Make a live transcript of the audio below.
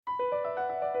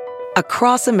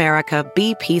Across America,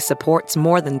 BP supports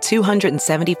more than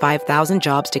 275,000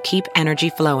 jobs to keep energy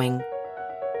flowing.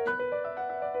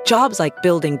 Jobs like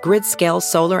building grid-scale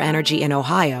solar energy in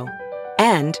Ohio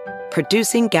and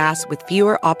producing gas with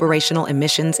fewer operational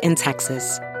emissions in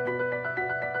Texas.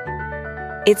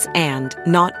 It's and,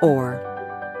 not or.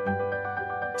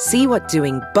 See what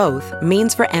doing both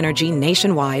means for energy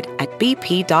nationwide at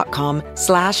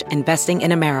bp.com/investing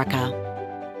in America.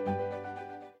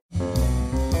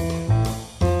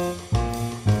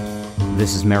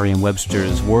 This is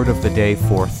Merriam-Webster's Word of the Day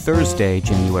for Thursday,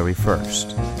 January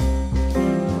 1st.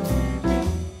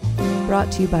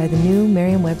 Brought to you by the new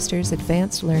Merriam-Webster's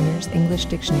Advanced Learners English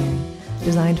Dictionary,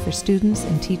 designed for students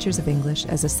and teachers of English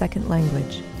as a second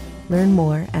language. Learn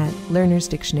more at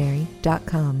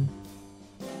learnersdictionary.com.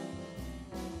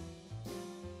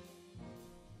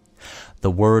 The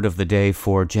word of the day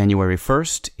for January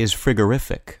 1st is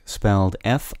frigorific, spelled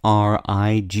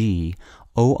Frigorific.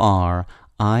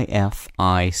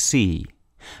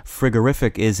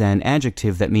 Frigorific is an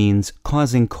adjective that means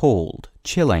causing cold,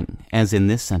 chilling, as in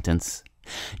this sentence.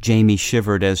 Jamie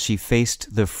shivered as she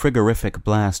faced the frigorific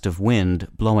blast of wind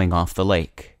blowing off the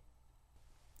lake.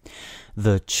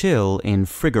 The chill in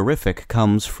frigorific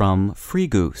comes from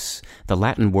frigus, the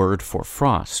Latin word for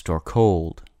frost or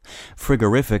cold.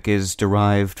 Frigorific is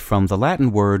derived from the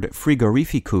Latin word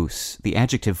frigorificus, the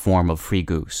adjective form of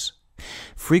frigus.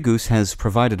 Frigus has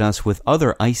provided us with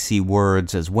other icy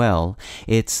words as well.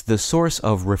 It's the source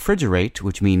of refrigerate,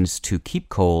 which means to keep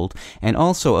cold, and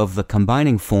also of the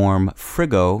combining form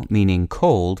frigo, meaning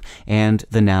cold, and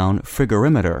the noun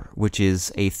frigorimeter, which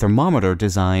is a thermometer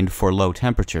designed for low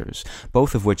temperatures,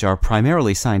 both of which are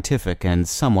primarily scientific and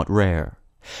somewhat rare.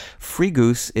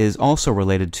 Frigus is also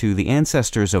related to the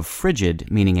ancestors of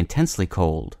frigid, meaning intensely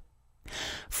cold.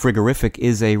 Frigorific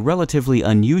is a relatively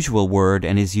unusual word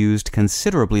and is used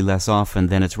considerably less often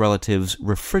than its relatives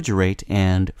refrigerate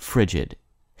and frigid.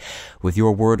 With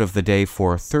your word of the day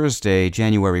for Thursday,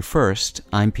 January 1st,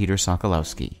 I'm Peter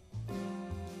Sokolowski.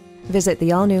 Visit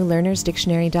the all-new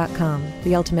learnersdictionary.com,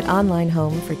 the ultimate online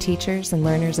home for teachers and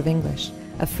learners of English.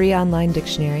 A free online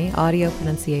dictionary, audio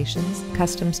pronunciations,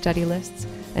 custom study lists,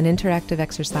 and interactive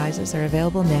exercises are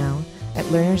available now at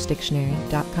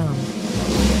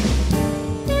learnersdictionary.com.